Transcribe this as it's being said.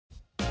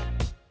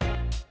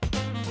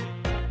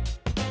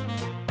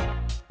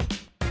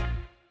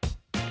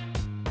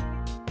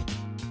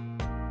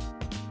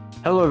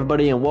Hello,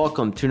 everybody, and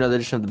welcome to another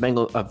edition of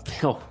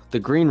the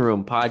Green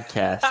Room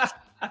podcast.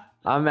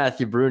 I'm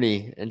Matthew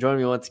Brune, and joining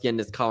me once again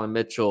is Colin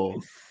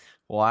Mitchell.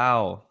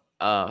 Wow.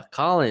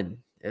 Colin,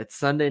 it's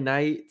Sunday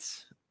night.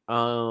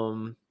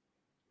 It's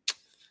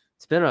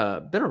been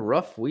a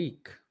rough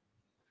week.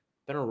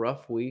 For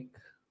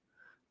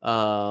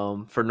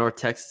North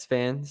Texas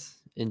fans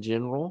in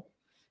general,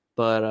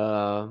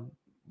 but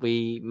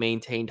we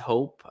maintained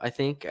hope, I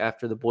think,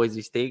 after the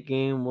Boise State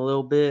game a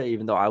little bit,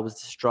 even though I was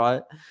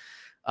distraught.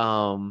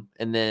 And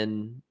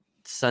then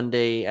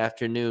Sunday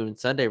morning,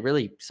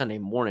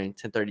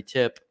 10:30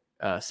 tip,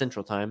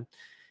 Central Time,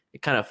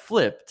 it kind of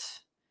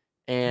flipped.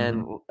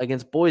 And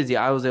against Boise,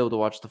 I was able to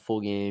watch the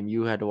full game.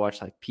 You had to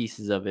watch like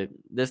pieces of it.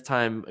 This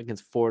time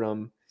against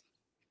Fordham,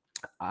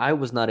 I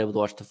was not able to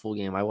watch the full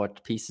game. I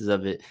watched pieces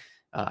of it.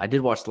 I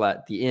did watch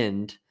the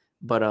end,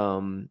 but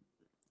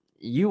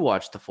you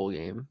watched the full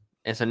game,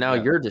 and so now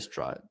you're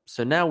distraught.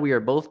 So now we are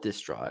both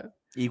distraught,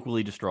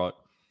 Equally distraught.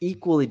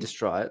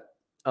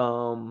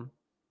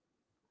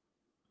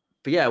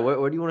 But yeah,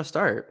 where do you want to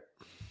start?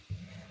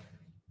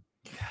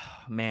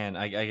 Man,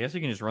 I guess we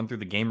can just run through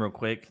the game real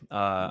quick.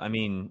 I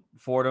mean,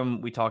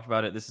 Fordham, we talked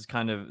about it. This is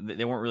kind of,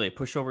 they weren't really a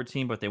pushover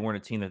team, but they weren't a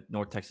team that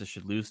North Texas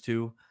should lose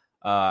to.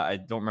 I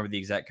don't remember the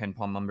exact Ken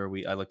Palm number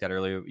I looked at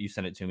earlier. You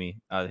sent it to me.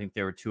 I think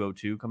they were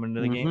 202 coming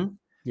into the game.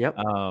 Yep.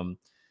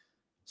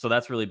 So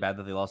that's really bad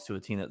that they lost to a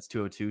team that's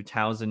 202.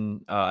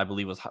 Townsend, I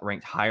believe, was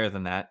ranked higher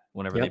than that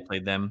whenever they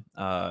played them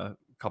a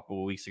couple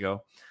of weeks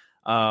ago.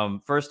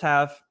 First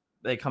half,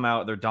 they come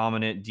out, they're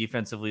dominant.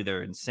 Defensively,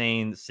 they're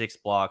insane. 6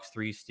 blocks,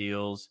 3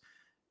 steals.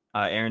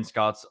 Aaron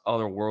Scott's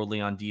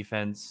otherworldly on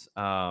defense.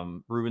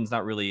 Ruben's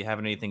not really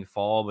having anything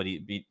fall, but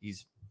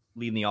he's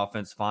leading the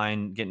offense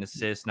fine, getting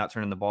assists, not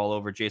turning the ball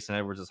over. Jason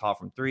Edwards is hot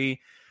from 3.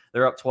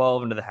 They're up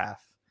 12 into the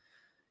half.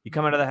 You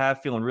come out of the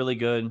half feeling really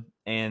good,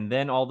 and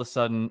then all of a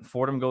sudden,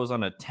 Fordham goes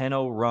on a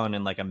 10-0 run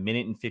in like a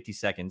minute and 50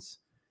 seconds,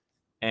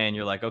 and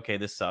you're like, okay,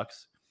 this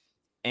sucks.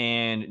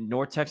 And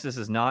North Texas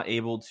is not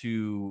able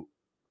to,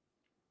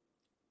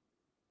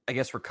 I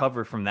guess,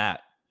 recover from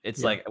that.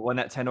 It's like when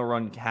that 10-0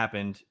 run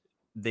happened,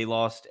 they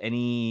lost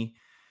any,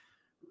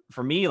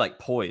 for me, like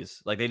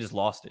poise. Like they just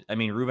lost it. I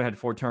mean, Ruben had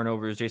 4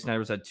 turnovers. Jason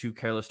Edwards had 2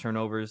 careless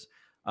turnovers.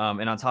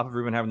 And on top of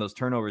Ruben having those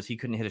turnovers, he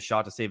couldn't hit a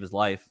shot to save his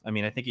life. I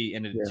mean, I think he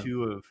ended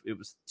 2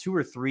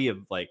 or 3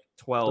 of like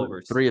 12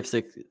 or 3 of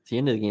 6. He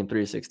ended the game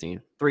 3 of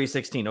 16. 3 of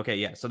 16. Okay,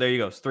 yeah. So there you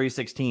go. It's 3 of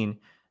 16.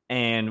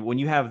 And when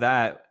you have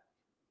that,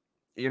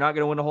 you're not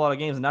going to win a whole lot of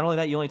games. And not only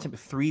that, you only took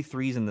 3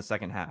 threes in the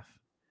second half.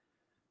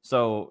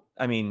 So,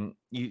 I mean,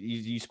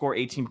 you score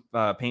 18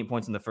 paint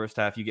points in the first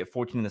half. You get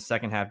 14 in the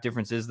second half.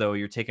 Difference is, though,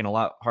 you're taking a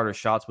lot harder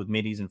shots with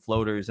middies and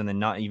floaters and then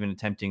not even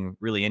attempting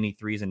really any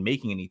threes and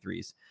making any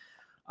threes.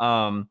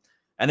 And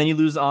then you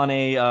lose on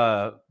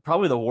a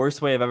probably the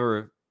worst way I've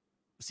ever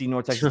seen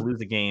North Texas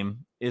lose a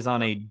game is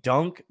on a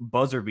dunk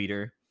buzzer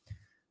beater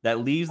that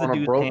leaves the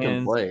dude's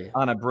hands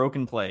on a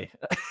broken play.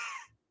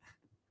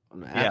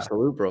 An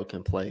absolute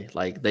broken play.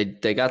 Like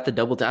they got the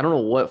double. I don't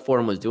know what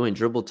Fordham was doing.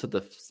 Dribble to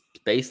the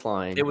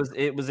baseline. It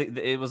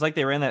was like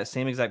they ran that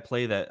same exact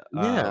play that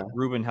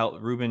Ruben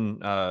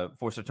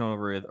forced a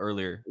turnover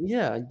earlier.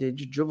 Yeah, did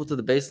you dribble to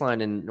the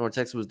baseline and North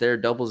Texas was there,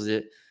 doubles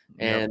it,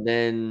 and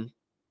then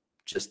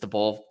just the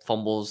ball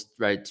fumbles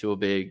right to a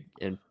big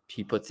and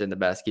he puts it in the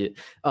basket.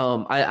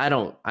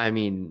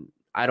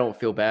 I don't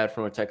feel bad for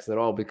North Texas at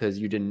all because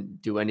you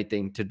didn't do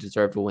anything to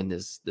deserve to win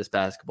this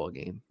basketball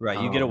game. Right.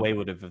 You get away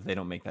with it if they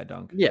don't make that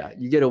dunk. Yeah,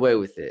 you get away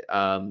with it.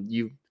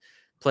 You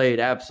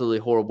played absolutely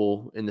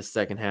horrible in the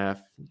second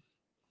half.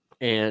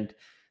 And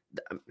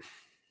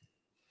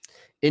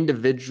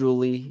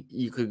individually,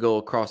 you could go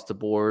across the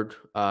board.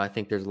 I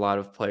think there's a lot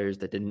of players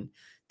that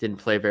didn't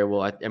play very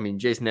well. I mean,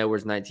 Jason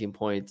Edwards, 19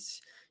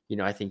 points.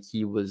 I think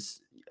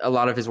a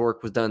lot of his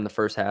work was done in the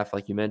first half,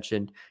 like you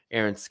mentioned.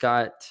 Aaron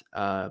Scott,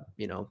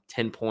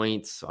 10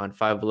 points on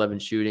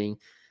 5-11 shooting.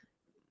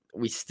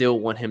 We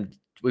want him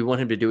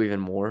to do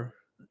even more.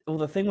 Well,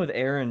 the thing with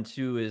Aaron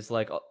too is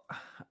like,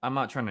 I'm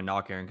not trying to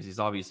knock Aaron because he's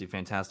obviously a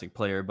fantastic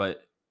player,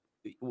 but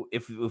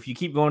if you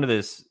keep going to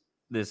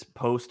this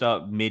post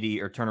up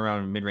midi or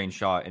turnaround mid-range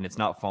shot and it's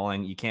not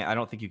falling, I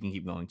don't think you can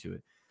keep going to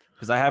it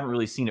because I haven't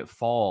really seen it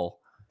fall.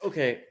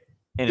 Okay.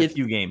 In a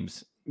few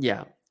games.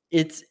 Yeah.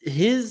 It's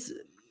his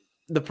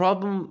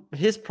problem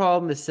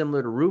is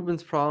similar to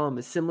Ruben's problem.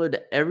 It's similar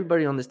to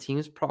everybody on this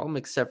team's problem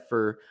except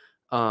for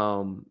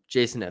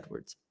Jason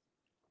Edwards.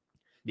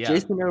 Yeah.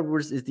 Jason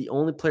Edwards is the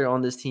only player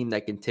on this team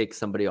that can take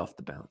somebody off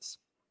the bounce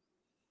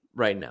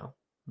right now.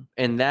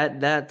 And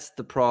that's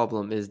the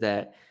problem, is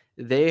that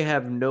they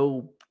have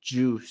no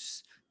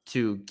juice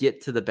to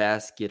get to the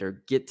basket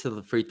or get to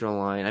the free throw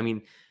line. I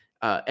mean,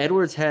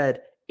 Edwards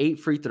had 8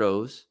 free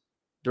throws.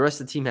 The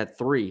rest of the team had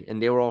 3,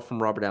 and they were all from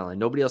Robert Allen.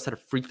 Nobody else had a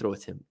free throw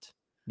attempt.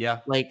 Yeah.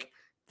 Like,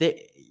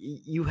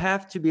 you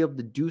have to be able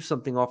to do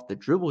something off the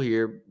dribble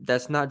here.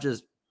 That's not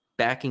just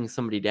backing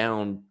somebody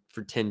down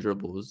for 10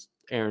 dribbles,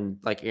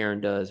 like Aaron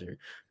does, or,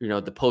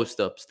 the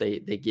post-ups they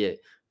get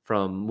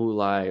from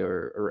Mulai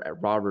or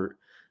Robert.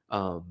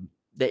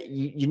 that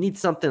you need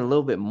something a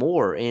little bit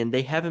more, and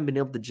they haven't been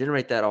able to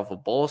generate that off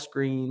of ball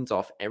screens,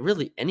 off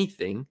really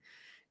anything.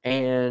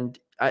 And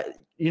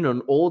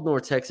old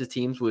North Texas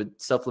teams would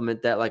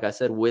supplement that, like I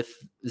said, with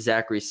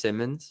Zachary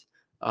Simmons,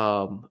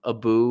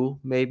 Abu,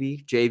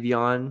 maybe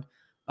Javion,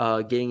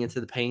 getting into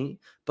the paint.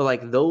 But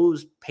like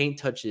those paint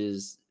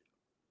touches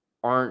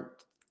aren't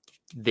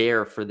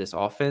there for this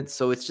offense,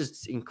 so it's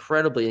just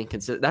incredibly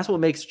inconsistent. That's what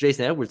makes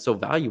Jason Edwards so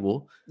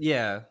valuable.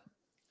 Yeah.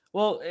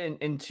 Well,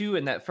 and two,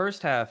 in that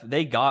first half,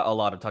 they got a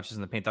lot of touches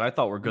in the paint that I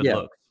thought were good Yeah,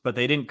 looks, but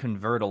they didn't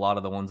convert a lot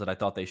of the ones that I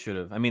thought they should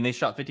have. I mean, they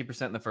shot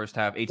 50% in the first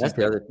half, 18 that's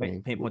the other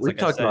thing. paint points,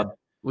 like I said.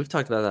 We've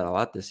talked about that a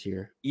lot this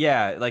year.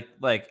 Yeah, like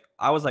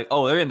I was like,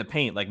 oh, they're in the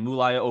paint. Like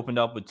Mulaya opened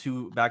up with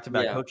 2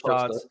 back-to-back hook Post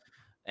up. shots,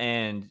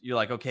 and you're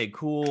like, okay,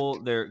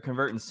 cool. They're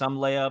converting some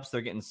layups,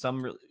 they're getting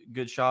some really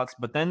good shots,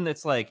 but then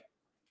it's like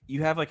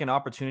you have like an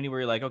opportunity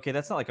where you're like, okay,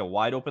 that's not like a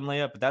wide open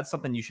layup, but that's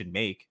something you should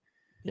make,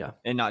 Yeah.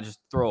 and not just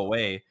throw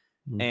away.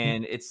 Mm-hmm.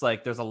 And it's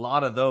like there's a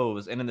lot of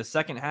those. And in the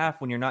second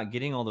half, when you're not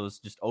getting all those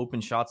just open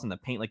shots in the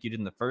paint like you did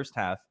in the first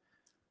half,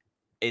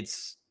 it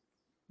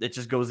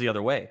just goes the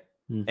other way.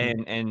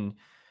 Mm-hmm. And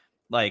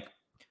like,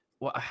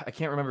 well, I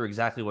can't remember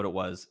exactly what it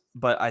was,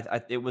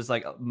 but it was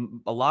like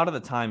a lot of the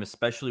time,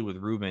 especially with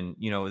Ruben,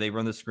 they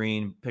run the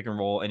screen, pick and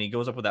roll, and he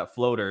goes up with that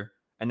floater,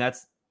 and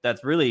that's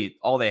really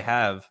all they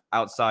have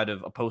outside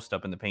of a post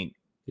up in the paint,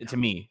 to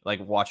me,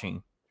 like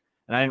watching.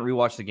 And I didn't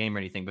rewatch the game or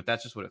anything, but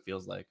that's just what it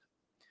feels like.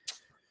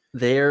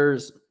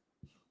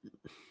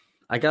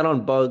 I got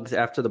on Bugs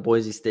after the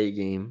Boise State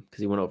game because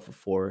he went out for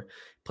 4,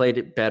 played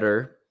it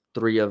better,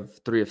 3 of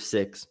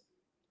 6.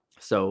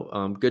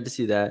 So good to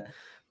see that.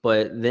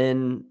 But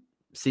then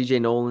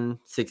CJ Nolan,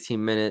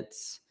 16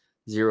 minutes,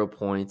 0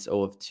 points,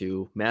 0 of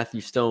 2.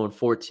 Matthew Stone,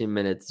 14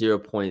 minutes, 0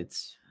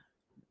 points,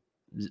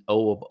 0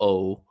 of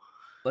 0.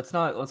 Let's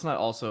not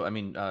also, I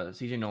mean,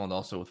 CJ Nolan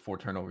also with 4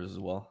 turnovers as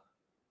well.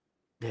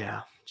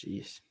 Yeah,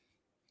 jeez.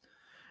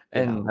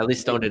 And at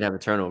least Stone didn't have a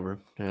turnover.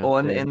 Yeah, well,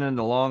 and then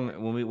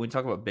when we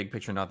talk about big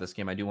picture, not this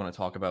game, I do want to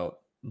talk about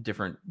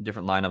different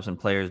lineups and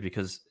players,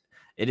 because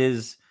it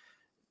is,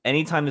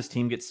 anytime this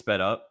team gets sped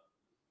up,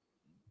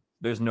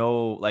 there's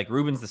no, like,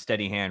 Ruben's the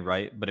steady hand,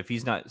 right? But if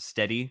he's not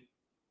steady,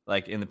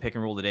 like in the pick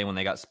and roll today when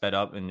they got sped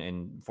up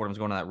and Fordham's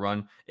going on that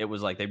run, it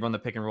was like they run the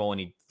pick and roll and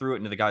he threw it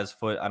into the guy's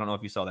foot. I don't know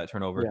if you saw that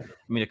turnover. Yeah.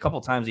 I mean, a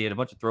couple times he had a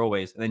bunch of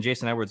throwaways, and then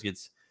Jason Edwards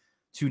gets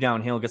 2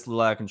 downhill, gets a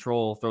little out of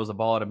control, throws the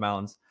ball out of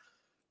bounds.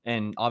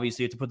 And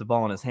obviously you have to put the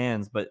ball in his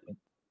hands. But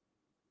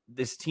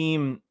this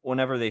team,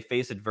 whenever they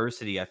face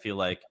adversity, I feel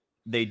like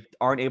they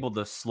aren't able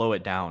to slow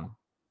it down.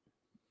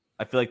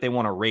 I feel like they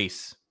want to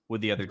race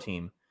with the other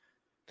team,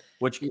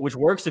 which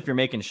works if you're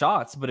making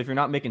shots. But if you're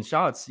not making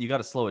shots, you got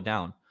to slow it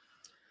down.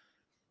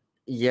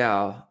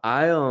 Yeah,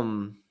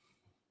 I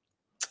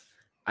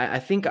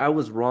think I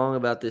was wrong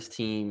about this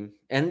team.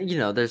 And,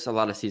 there's a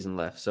lot of season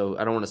left, so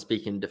I don't want to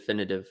speak in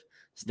definitive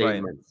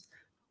statements. Right.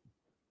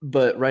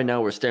 But right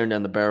now we're staring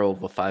down the barrel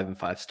of a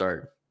 5-5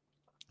 start.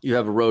 You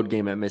have a road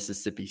game at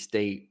Mississippi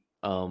State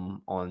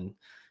on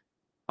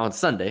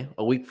Sunday,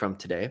 a week from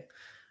today.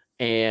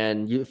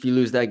 And if you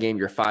lose that game,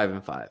 you're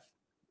 5-5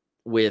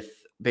 with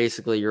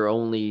basically your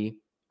only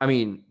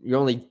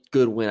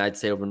good win, I'd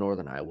say, over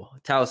Northern Iowa.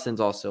 Towson's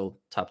also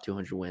top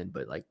 200 win,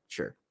 but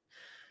sure.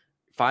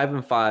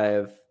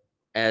 5-5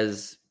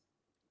 as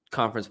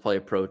conference play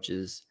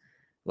approaches,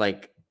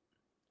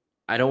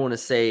 I don't want to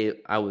say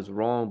I was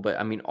wrong, but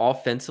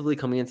offensively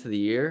coming into the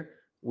year,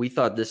 we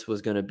thought this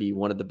was going to be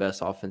one of the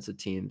best offensive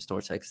teams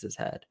North Texas has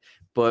had.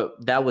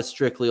 But that was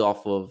strictly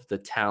off of the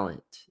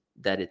talent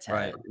that it's had,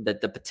 right,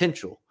 that the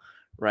potential,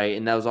 right?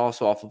 And that was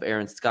also off of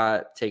Aaron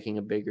Scott taking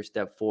a bigger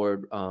step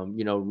forward.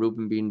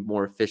 Ruben being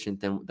more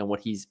efficient than what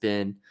he's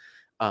been.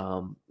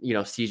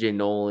 CJ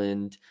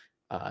Nolan,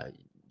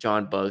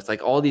 John Bugs,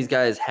 all these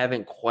guys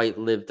haven't quite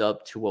lived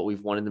up to what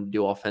we've wanted them to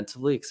do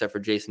offensively, except for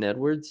Jason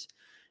Edwards.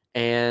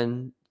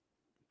 And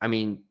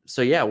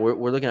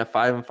we're looking at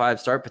 5-5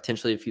 start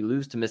potentially if you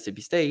lose to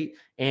Mississippi State,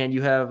 and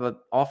you have an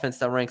offense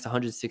that ranks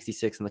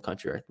 166 in the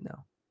country right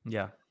now.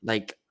 Yeah,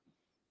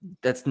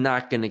 that's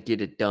not going to get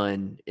it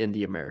done in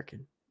the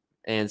American.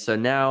 And so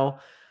now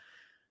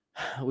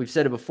we've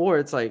said it before.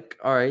 It's all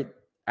right,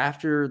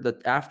 after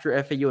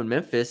FAU and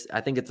Memphis,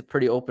 I think it's a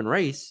pretty open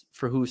race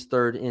for who's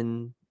third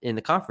in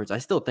the conference. I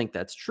still think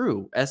that's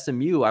true.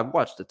 SMU, I've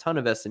watched a ton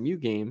of SMU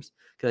games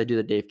because I do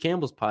the Dave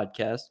Campbell's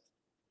podcast.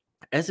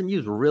 SMU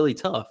is really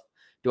tough.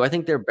 Do I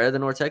think they're better than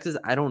North Texas?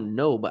 I don't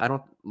know, but I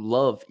don't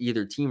love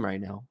either team right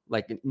now.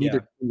 Neither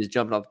team is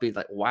jumping off the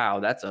page wow,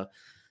 that's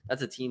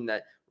a team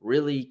that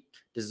really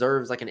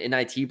deserves an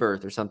NIT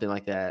berth or something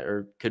like that,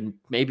 or could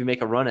maybe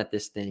make a run at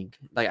this thing.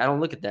 I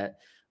don't look at that.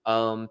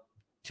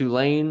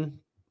 Tulane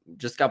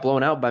just got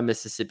blown out by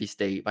Mississippi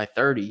State by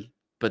 30,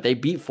 but they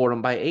beat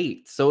Fordham by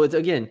 8. So it's,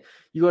 again,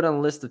 you go down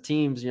the list of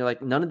teams and you're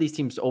none of these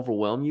teams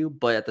overwhelm you,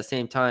 but at the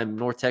same time,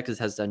 North Texas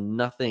has done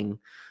nothing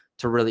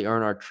to really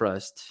earn our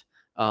trust,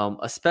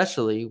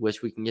 especially,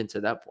 which we can get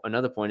into that.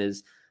 Another point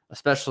is,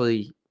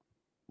 especially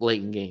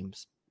late in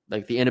games.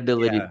 Like the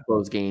inability to Yeah.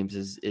 close games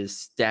is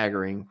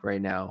staggering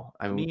right now.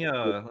 I mean,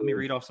 Let me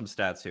read off some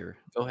stats here.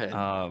 go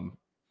ahead.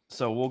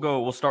 So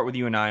we'll start with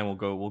UNI and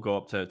we'll go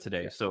up to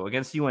today. Yeah. So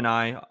against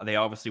UNI, they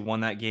obviously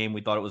won that game.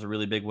 We thought it was a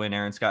really big win.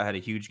 Aaron Scott had a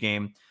huge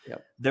game.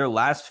 Yep. Their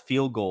last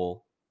field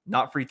goal,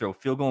 not free throw,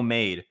 field goal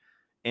made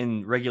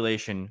in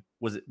regulation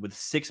was with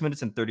 6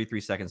 minutes and 33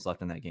 seconds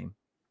left in that game.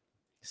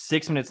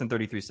 6 minutes and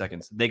 33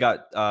 seconds. They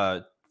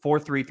got 4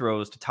 free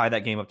throws to tie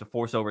that game up to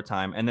force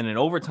overtime. And then in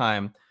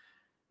overtime,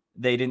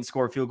 they didn't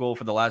score a field goal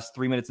for the last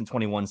 3 minutes and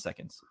 21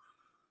 seconds.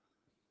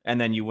 And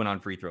then you went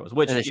on free throws,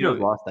 which And they should have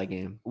lost that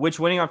game.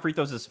 Which winning on free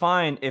throws is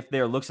fine if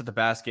there looks at the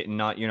basket and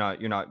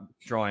you're not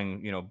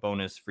drawing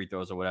bonus free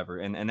throws or whatever,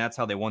 and that's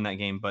how they won that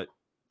game. But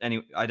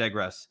anyway, I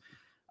digress.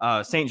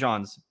 St.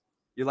 John's,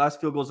 your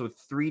last field goals with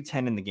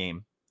 3:10 in the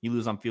game. You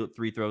lose on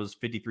free throws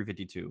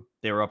 53-52.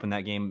 They were up in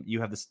that game.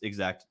 You have this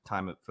exact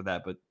time for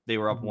that, but they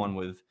were up one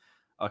with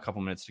a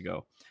couple minutes to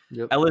go.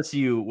 Yep.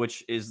 LSU,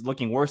 which is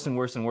looking worse and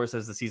worse and worse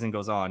as the season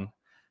goes on.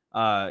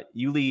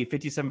 You lead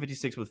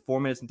 57-56 with 4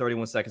 minutes and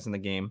 31 seconds in the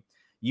game.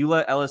 You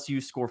let LSU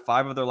score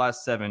 5 of their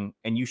last 7,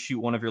 and you shoot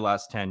 1 of your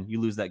last 10.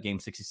 You lose that game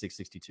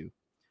 66-62.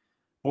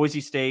 Boise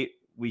State,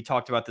 we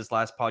talked about this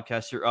last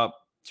podcast. You're up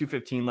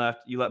 2:15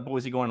 left. You let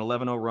Boise go on an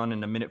 11-0 run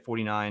in a minute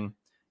 49.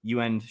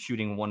 You end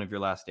shooting 1 of your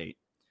last 8.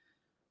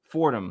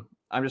 Fordham,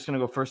 I'm just going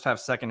to go first half,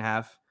 second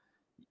half.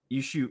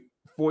 You shoot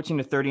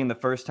 14-30 in the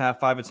first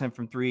half, 5 of 10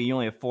 from 3. You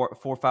only have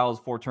 4 fouls,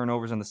 4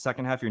 turnovers in the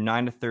second half. You're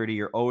 9-30.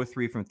 You're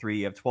 0-3 from 3.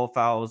 You have 12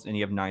 fouls and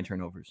you have 9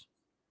 turnovers.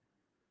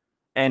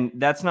 And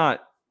that's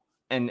not,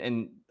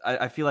 and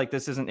I feel like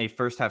this isn't a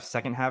first half,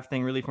 second half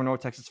thing really for North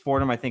Texas.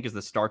 Fordham, I think, is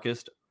the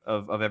starkest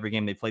of every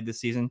game they played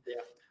this season.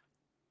 Yeah.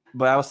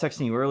 But I was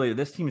texting you earlier.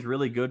 This team's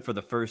really good for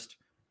the first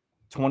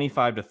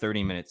 25 to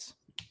 30 minutes.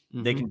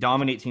 Mm-hmm. They can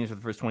dominate teams for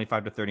the first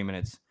 25 to 30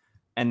 minutes,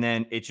 and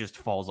then it just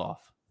falls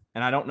off.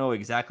 And I don't know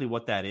exactly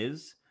what that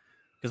is,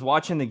 because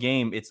watching the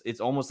game, it's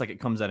almost like it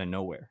comes out of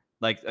nowhere.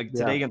 Like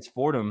today against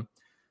Fordham,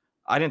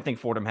 I didn't think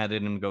Fordham had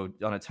it in to go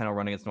on a 10-0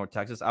 run against North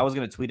Texas. I was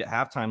going to tweet at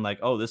halftime like,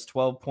 oh, this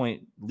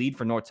 12-point lead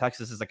for North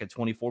Texas is like a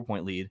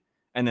 24-point lead.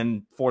 And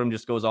then Fordham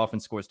just goes off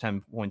and scores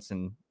 10 points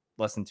in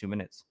less than 2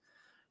 minutes.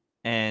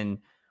 And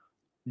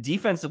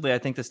defensively, I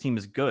think this team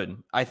is good.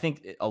 I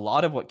think a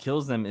lot of what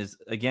kills them is,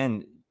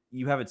 again,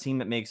 you have a team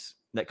that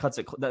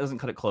doesn't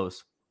cut it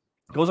close.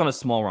 Goes on a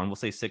small run, we'll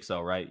say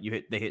 6-0, right?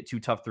 They hit 2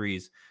 tough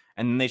threes,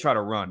 and then they try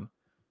to run.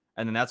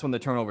 And then that's when the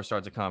turnover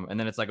starts to come. And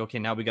then it's like, okay,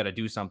 now we got to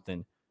do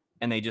something.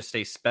 And they just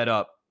stay sped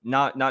up,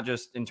 not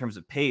just in terms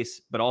of pace,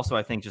 but also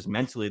I think just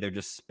mentally they're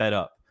just sped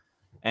up.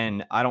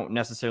 And I don't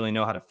necessarily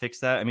know how to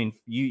fix that. I mean,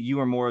 you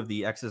are more of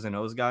the X's and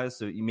O's guys,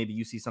 so maybe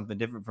you see something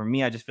different. For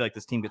me, I just feel like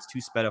this team gets too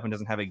sped up and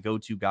doesn't have a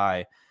go-to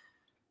guy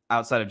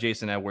outside of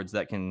Jason Edwards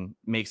that can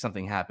make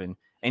something happen.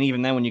 And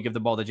even then, when you give the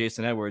ball to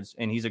Jason Edwards,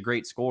 and he's a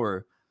great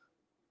scorer,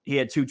 he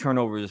had 2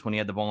 turnovers when he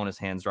had the ball in his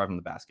hands driving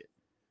the basket.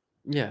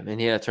 Yeah, and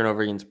he had a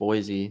turnover against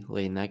Boise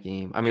late in that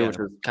game. I mean, which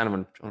was kind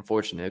of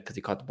unfortunate because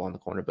he caught the ball in the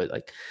corner. But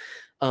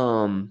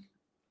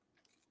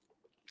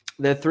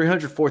they're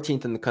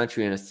 314th in the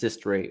country in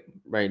assist rate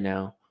right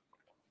now.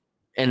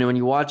 And when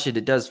you watch it,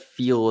 it does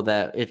feel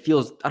that I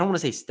don't want to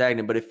say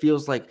stagnant, but it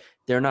feels like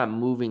they're not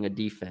moving a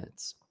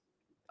defense.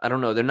 I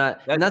don't know. They're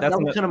not. That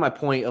was kind of my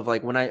point of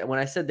like when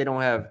I said they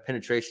don't have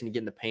penetration to get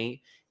in the paint,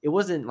 it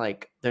wasn't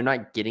like they're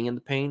not getting in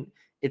the paint.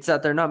 It's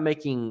that they're not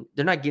getting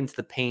to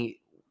the paint.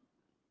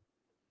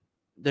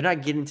 They're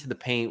not getting to the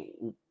paint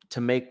to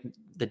make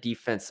the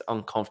defense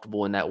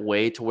uncomfortable in that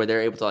way to where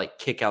they're able to like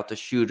kick out the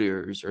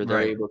shooters or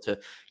they're able to,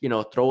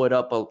 throw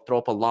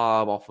up a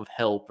lob off of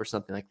help or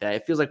something like that.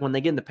 It feels like when they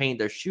get in the paint,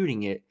 they're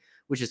shooting it,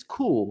 which is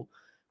cool,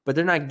 but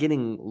they're not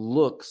getting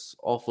looks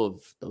off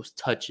of those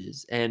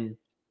touches. And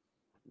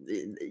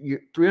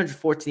you're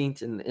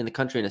 314th in the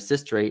country in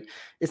assist rate.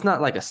 It's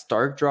not like a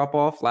stark drop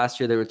off. Last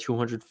year they were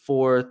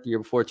 204th, year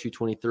before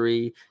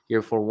 223,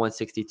 year before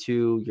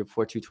 162, year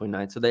before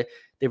 229. So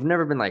they've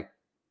never been like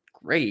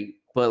great,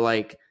 but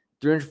like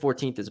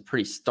 314th is a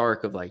pretty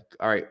stark of like,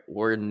 all right,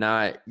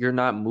 you're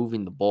not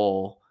moving the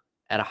ball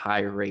at a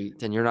high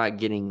rate and you're not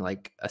getting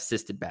like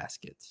assisted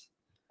baskets.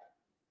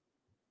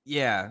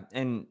 Yeah,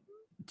 and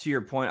to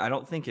your point, I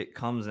don't think it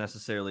comes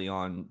necessarily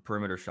on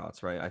perimeter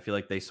shots, right? I feel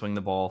like they swing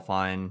the ball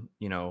fine,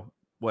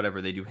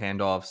 whatever, they do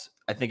handoffs.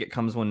 I think it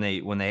comes when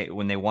they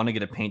want to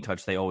get a paint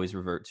touch, they always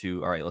revert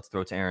to, all right, let's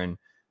throw it to Aaron.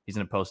 He's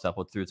in a post up.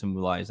 Let's throw it to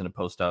Mulai. He's in a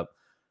post up.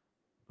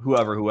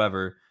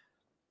 Whoever.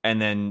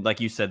 And then, like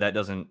you said,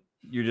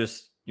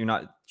 you're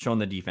not showing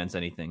the defense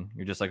anything.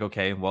 You're just like,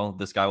 okay, well,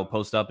 this guy will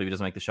post up. If he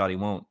doesn't make the shot, he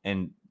won't.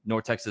 And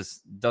North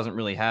Texas doesn't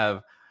really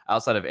have,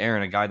 outside of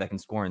Aaron, a guy that can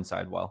score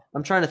inside well.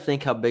 I'm trying to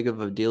think how big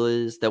of a deal it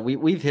is that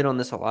we've hit on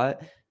this a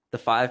lot, the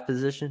 5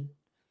 position.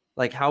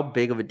 Like, how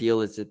big of a deal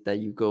is it that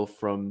you go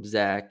from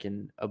Zach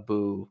and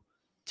Abu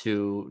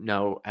to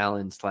now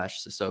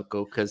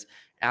Allen/Sissoko? Because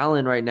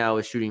Allen right now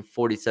is shooting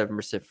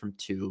 47% from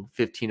 2,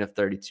 15 of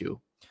 32.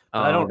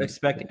 But I don't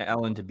expect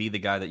Allen to be the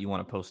guy that you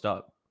want to post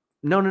up.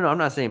 No, I'm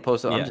not saying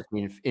post up. I'm Yeah, just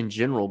meaning in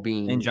general in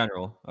being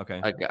general.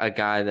 Okay. a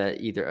guy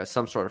that either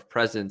some sort of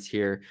presence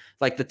here,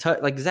 like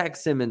like Zach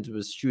Simmons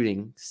was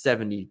shooting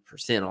 70%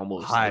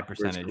 almost High like for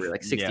his career,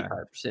 percentage. like Yeah,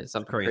 65%, it's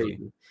something crazy.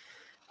 crazy.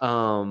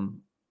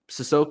 Um,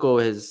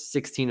 Sissoko is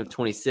 16 of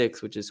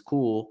 26, which is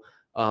cool.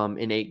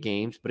 In 8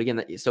 games, but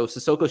again, so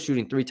Sissoko's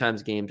shooting 3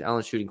 times games,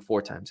 Allen's shooting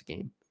 4 times a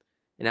game,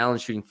 and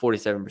Allen's shooting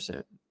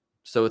 47%.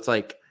 So it's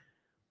like,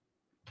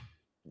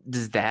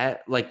 is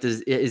that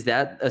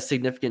a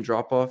significant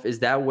drop off? Is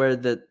that where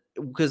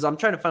because I'm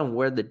trying to find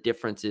where the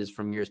difference is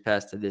from years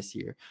past to this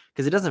year,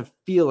 because it doesn't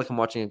feel like I'm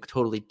watching a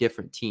totally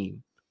different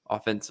team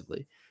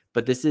offensively,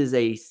 but this is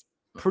a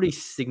pretty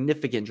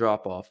significant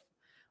drop off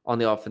on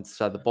the offensive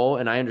side of the ball.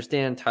 And I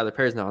understand Tyler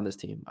Perry's not on this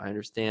team.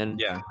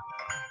 Yeah.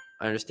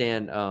 I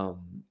understand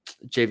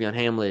Javion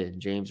Hamlin,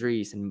 James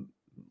Reese, and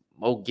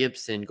Mo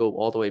Gibson go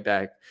all the way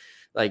back.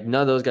 Like, none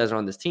of those guys are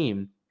on this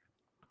team,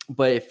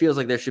 but it feels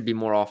like there should be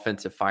more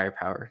offensive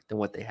firepower than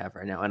what they have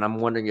right now. And I'm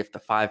wondering if the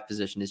 5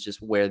 position is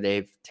just where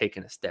they've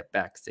taken a step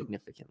back I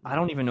significantly.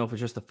 don't even know if it's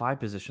just the 5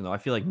 position though. I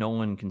feel like no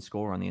one can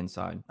score on the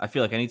inside. I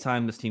feel like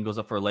anytime this team goes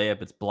up for a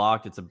layup, it's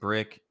blocked, it's a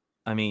brick.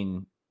 I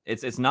mean,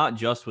 it's not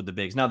just with the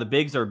bigs. Now the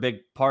bigs are a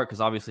big part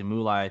because obviously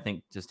Mulai, I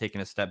think, just taking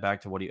a step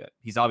back to what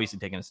he's obviously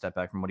taken a step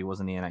back from what he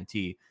was in the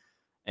NIT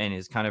and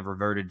is kind of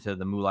reverted to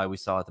the Mulai we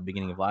saw at the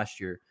beginning of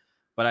last year.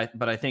 But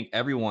I think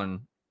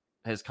everyone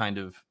has kind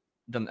of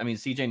done. I mean,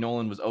 CJ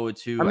Nolan was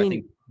 0-2. I I think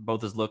mean,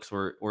 both his looks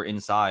were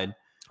inside.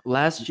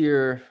 last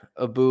year,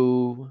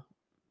 Abu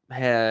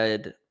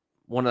had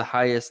one of the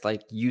highest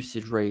like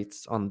usage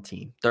rates on the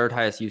team, third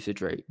highest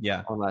usage rate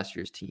Yeah. on last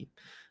year's team.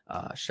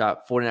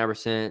 Shot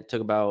 49%,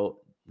 took about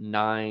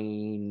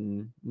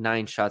nine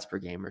shots per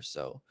game or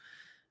so.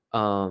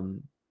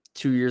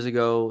 2 years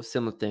ago,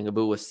 similar thing.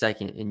 Abu was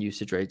second in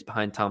usage rates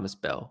behind Thomas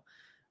Bell.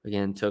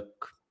 Again,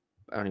 took,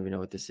 I don't even know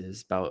what this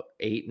is, about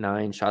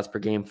 8-9 shots per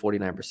game,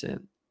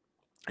 49%.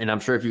 And I'm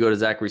sure if you go to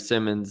Zachary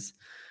Simmons,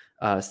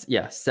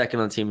 second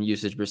on the team in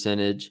usage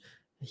percentage.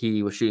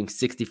 He was shooting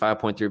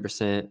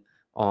 65.3%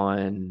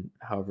 on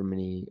however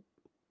many,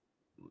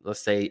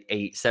 let's say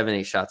 8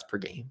 shots per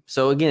game.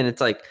 So again,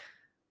 it's like,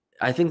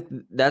 I think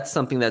that's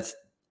something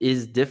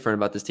is different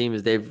about this team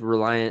is they're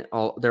reliant a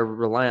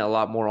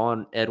lot more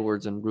on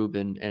Edwards and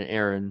Ruben and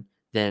Aaron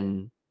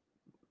than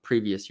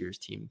previous years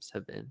teams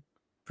have been.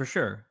 For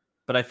sure.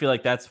 But I feel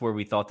like that's where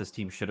we thought this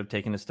team should have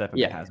taken a step and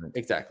it Yeah, hasn't.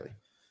 exactly.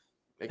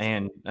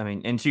 And I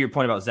mean, and to your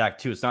point about Zach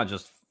too, it's not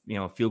just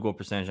field goal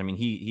percentage. I mean,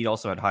 he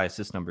also had high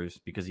assist numbers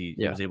because he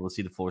was able to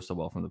see the floor so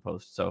well from the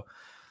post. So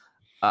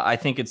I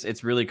think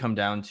it's really come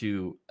down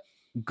to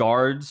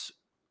guards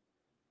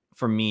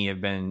for me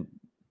have been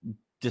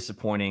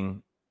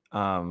disappointing,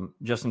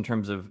 just in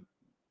terms of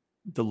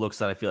the looks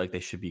that I feel like they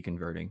should be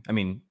converting. I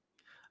mean,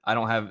 I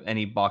don't have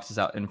any boxes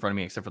out in front of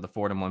me except for the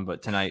Fordham one,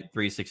 but tonight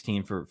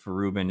 3-16 for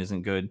Ruben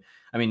isn't good.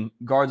 I mean,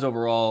 guards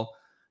overall,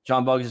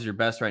 John Buggs is your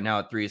best right now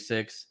at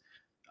 3-6.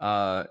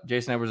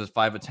 Jason Edwards is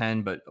 5 of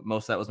 10, but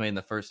most of that was made in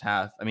the first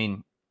half. I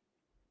mean,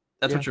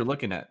 that's what you're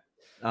looking at.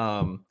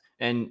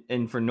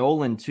 And for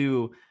Nolan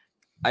too,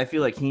 I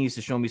feel like he needs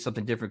to show me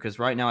something different because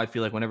right now I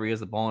feel like whenever he has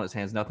the ball in his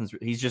hands,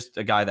 he's just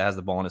a guy that has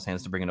the ball in his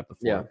hands to bring it up the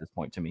floor at this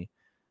point to me.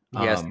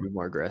 He has to be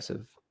more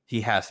aggressive. He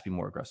has to be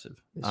more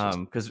aggressive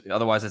because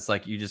otherwise it's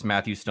like you just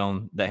Matthew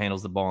Stone that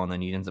handles the ball and then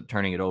he ends up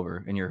turning it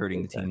over and you're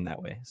hurting the team that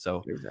way.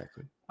 So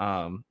exactly.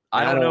 I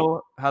don't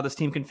know how this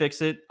team can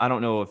fix it. I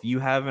don't know if you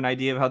have an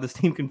idea of how this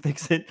team can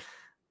fix it.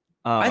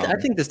 I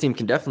think this team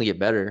can definitely get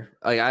better.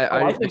 Like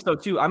I think so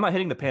too. I'm not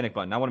hitting the panic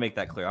button. I want to make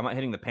that clear. I'm not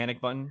hitting the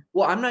panic button.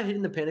 Well, I'm not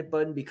hitting the panic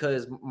button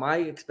because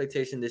my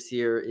expectation this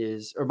year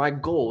or my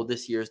goal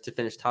this year is to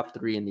finish top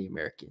 3 in the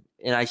American.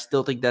 And I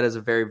still think that is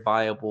a very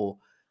viable,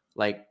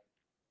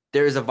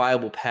 there is a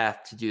viable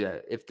path to do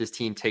that if this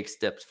team takes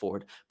steps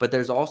forward. But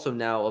there's also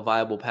now a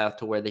viable path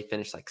to where they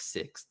finish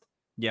 6th.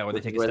 Yeah, where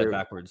they take a step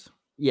backwards.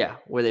 Yeah,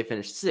 where they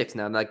finish 6th.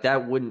 Now,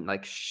 that wouldn't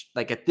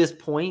at this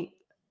point,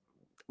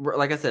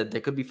 like I said,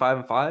 they could be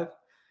 5-5.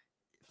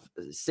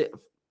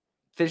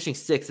 Finishing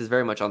 6th is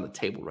very much on the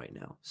table right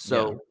now.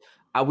 So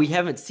we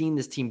haven't seen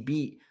this team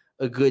beat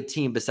a good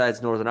team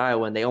besides Northern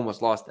Iowa, and they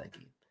almost lost that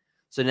game.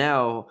 So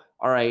now,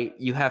 all right,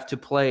 you have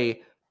to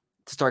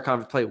start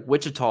conference play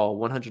Wichita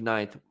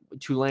 109th,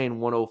 Tulane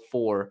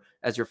 104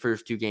 as your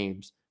first 2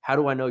 games. How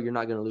do I know you're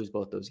not going to lose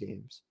both those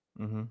games?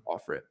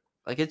 Off rip.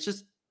 It's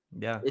just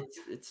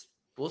it's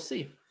we'll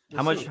see.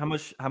 How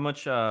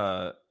much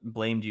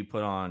blame do you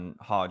put on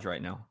Hodge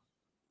right now?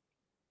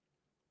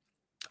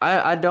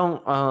 I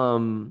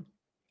don't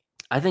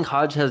I think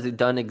Hodge has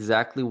done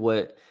exactly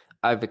what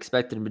I've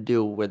expected him to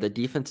do, where the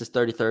defense is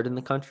 33rd in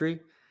the country.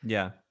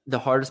 Yeah. The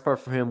hardest part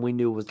for him, we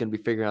knew, was going to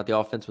be figuring out the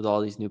offense with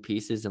all these new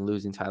pieces and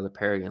losing Tyler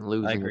Perry and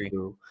losing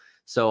Abu.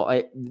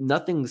 So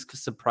nothing's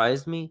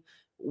surprised me.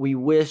 We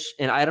wish,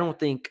 and I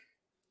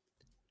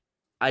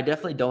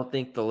definitely don't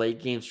think the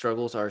late game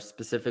struggles are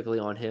specifically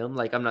on him.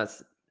 I'm not,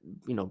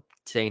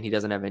 saying he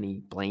doesn't have any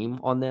blame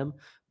on them,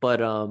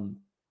 but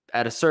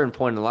at a certain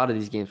point in a lot of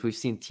these games, we've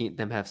seen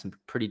them have some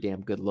pretty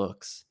damn good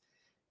looks.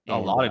 A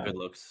and lot of good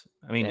looks.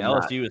 I mean, and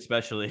not. LSU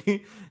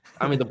especially.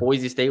 I mean, the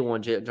Boise State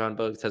one, John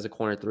Bugs has a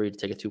corner three to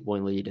take a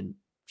 2-point lead and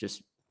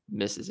just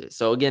misses it.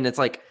 So again, it's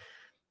like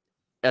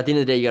at the end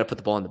of the day, you got to put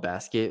the ball in the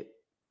basket.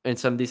 In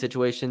some of these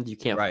situations, you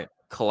can't Right.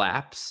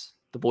 collapse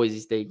the Boise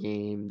State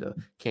game.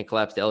 Can't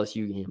collapse the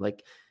LSU game.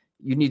 Like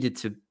you needed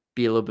to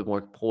be a little bit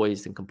more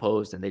poised and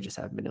composed, and they just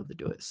haven't been able to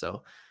do it.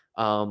 So,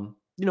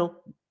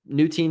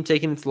 new team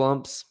taking its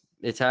lumps.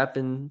 It's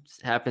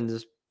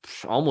happens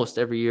almost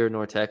every year in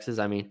North Texas.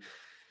 I mean,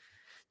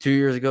 2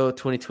 years ago,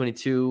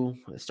 2022,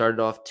 it started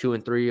off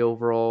 2-3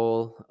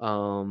 overall.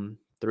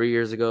 3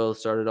 years ago,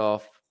 started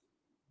off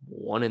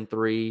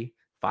 1-3,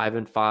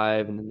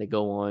 5-5, and then they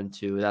go on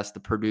to that's the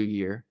Purdue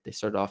year. They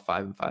started off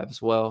 5-5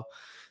 as well.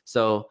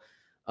 So,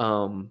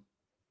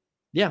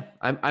 yeah,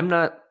 I'm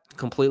not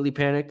completely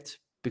panicked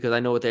because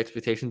I know what the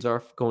expectations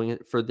are going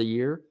for the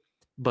year,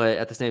 but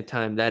at the same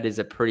time, that is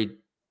a pretty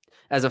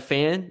as a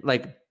fan,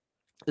 like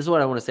this is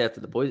what I want to say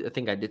after the boys. I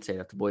think I did say it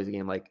after the boys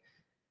game. Like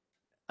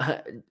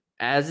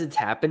as it's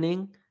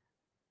happening,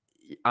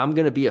 I'm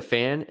gonna be a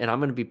fan and I'm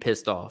gonna be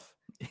pissed off.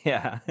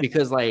 Yeah.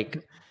 Because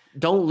like,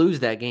 don't lose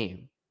that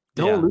game.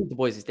 Don't Yeah. lose the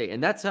Boise State,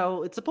 and that's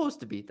how it's supposed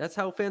to be. That's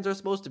how fans are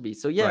supposed to be.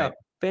 So yeah, Right.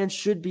 fans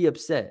should be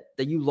upset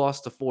that you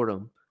lost to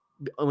Fordham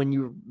when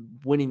you're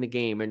winning the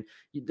game, and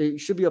they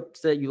should be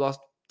upset you lost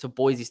to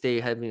Boise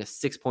State having a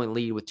 6-point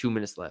lead with 2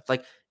 minutes left.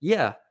 Like,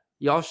 yeah,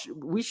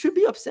 we should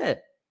be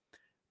upset.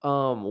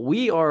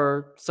 We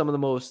are some of the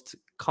most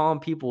calm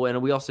people,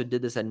 and we also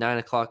did this at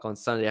 9:00 on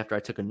Sunday after I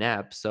took a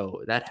nap,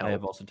 so that helped. I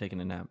have also taken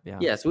a nap. Yeah.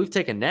 Yeah, so we've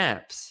taken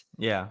naps.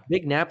 Yeah.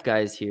 Big nap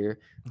guys here,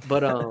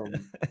 but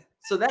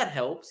so that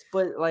helps.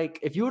 But like,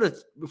 if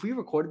we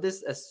recorded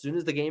this as soon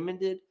as the game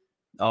ended,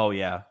 oh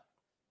yeah,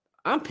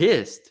 I'm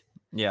pissed.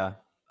 Yeah.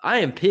 I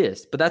am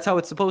pissed, but that's how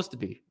it's supposed to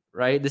be,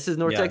 right? This is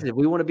North Texas. If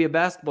we want to be a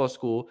basketball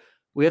school,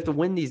 we have to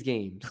win these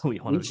games. We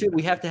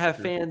have to have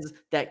fans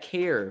that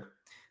care.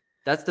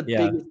 That's the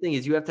biggest thing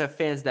is you have to have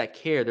fans that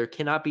care. There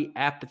cannot be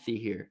apathy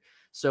here.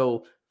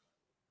 So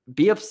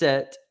be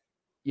upset,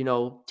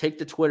 take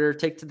to Twitter,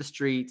 take to the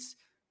streets,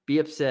 be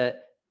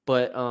upset.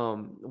 But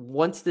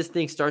once this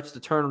thing starts to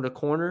turn on the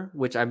corner,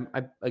 which I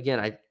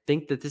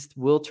think that this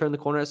will turn the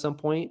corner at some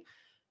point,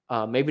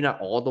 maybe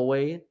not all the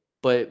way,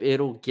 but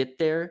it'll get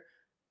there.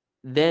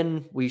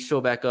 Then we show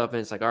back up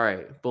and it's like, all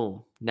right,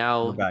 boom.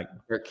 Now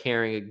they're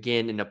carrying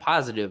again in a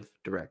positive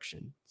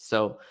direction.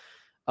 So,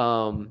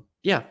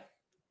 yeah,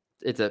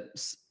 it's a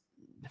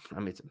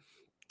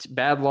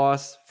bad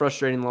loss,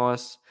 frustrating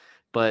loss,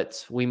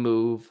 but we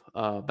move.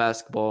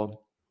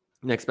 Basketball.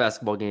 Next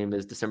basketball game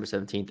is December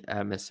 17th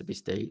at Mississippi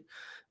State.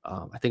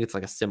 I think it's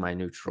like a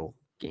semi-neutral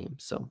game,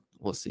 so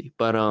we'll see.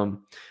 But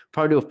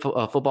probably do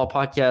a football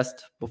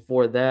podcast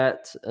before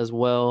that as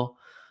well.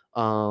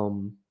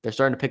 They're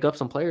starting to pick up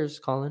some players,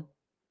 Colin.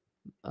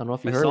 I don't know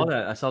if you heard. I saw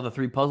that. I saw the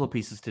 3 puzzle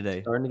pieces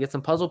today. Starting to get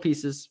some puzzle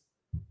pieces.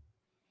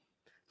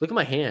 Look at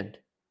my hand.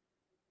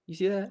 You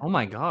see that? Oh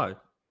my god!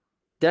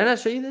 Did I not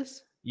show you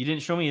this? You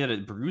didn't show me that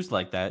it bruised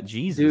like that.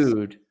 Jesus,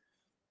 dude.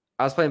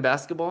 I was playing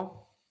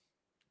basketball.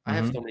 I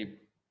have so many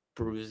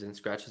bruises and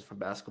scratches from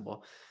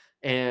basketball.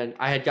 And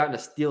I had gotten a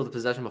steal the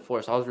possession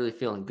before, so I was really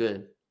feeling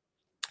good.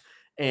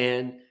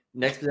 And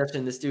next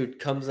possession, this dude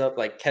comes up,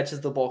 like catches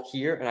the ball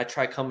here, and I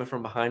try coming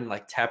from behind,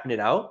 like tapping it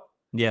out.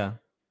 Yeah.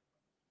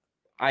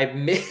 I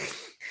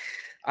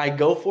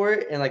go for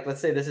it, and like let's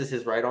say this is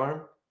his right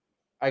arm.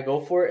 I go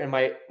for it, and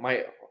my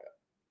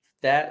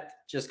that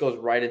just goes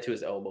right into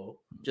his elbow,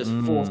 just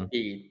full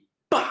speed.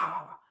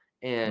 Bah!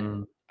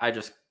 And I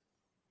just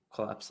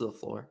collapsed to the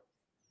floor.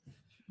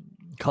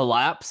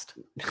 Collapsed?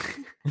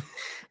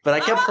 But I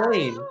kept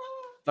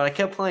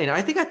playing.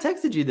 I think I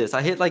texted you this.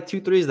 I hit like 2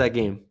 threes that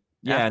game.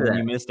 Yeah, and then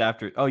you missed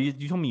after. Oh, you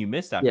told me you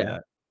missed after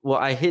that. Well,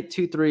 I hit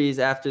 2 threes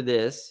after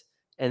this,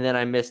 and then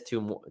I missed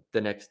 2 more,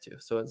 the next 2.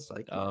 So it's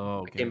like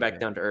I came back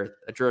down to earth.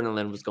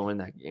 Adrenaline was going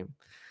that game.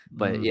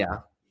 But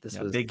yeah, this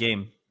was big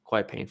game.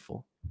 Quite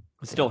painful.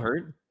 It still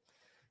hurt?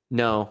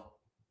 No,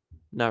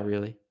 not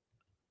really.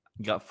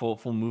 You got full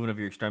movement of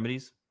your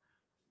extremities?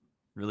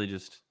 Really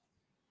just.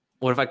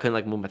 What if I couldn't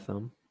like move my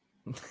thumb?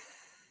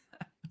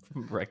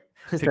 Right.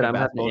 Instead, I'm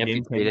having to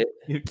amputate it.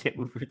 You can't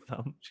move your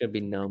thumb. It's gonna be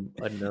numb,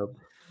 a nub.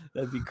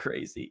 That'd be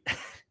crazy.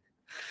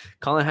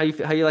 Colin, how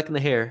you liking the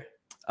hair?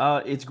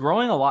 It's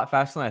growing a lot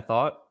faster than I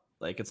thought.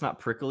 Like it's not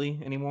prickly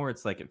anymore.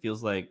 It's like it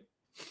feels like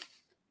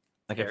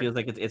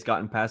it's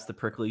gotten past the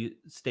prickly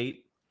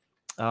state.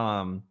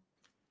 I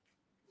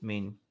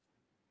mean,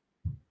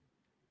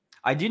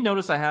 I did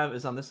notice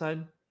is on this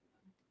side.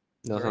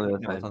 No,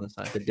 it's on the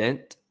side. The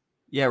dent.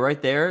 Yeah,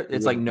 right there.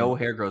 It's like no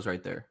hair grows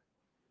right there.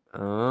 Oh.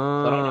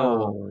 So I don't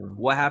know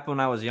what happened when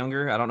I was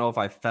younger. I don't know if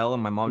I fell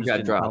and my mom just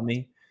didn't tell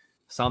me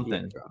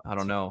something. I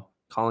don't know.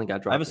 Colin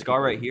got dropped. I have a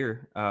scar right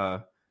here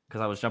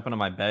because I was jumping on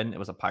my bed. It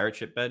was a pirate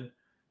ship bed.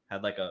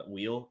 Had like a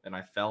wheel and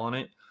I fell on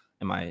it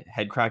and my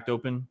head cracked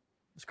open.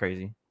 It was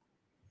crazy.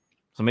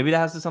 So maybe that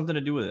has something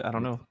to do with it. I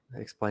don't know.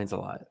 It explains a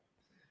lot.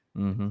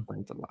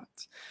 Explains a lot.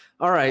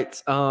 All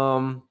right.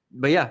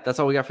 But yeah, that's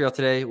all we got for y'all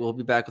today. We'll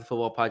be back with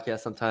football podcast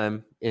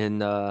sometime in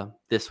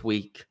this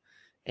week,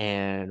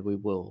 and we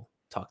will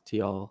talk to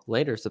y'all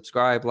later.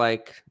 Subscribe,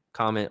 like,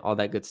 comment, all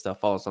that good stuff.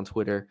 Follow us on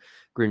Twitter,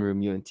 Green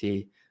Room UNT.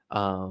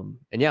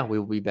 And yeah, we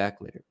will be back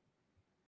later.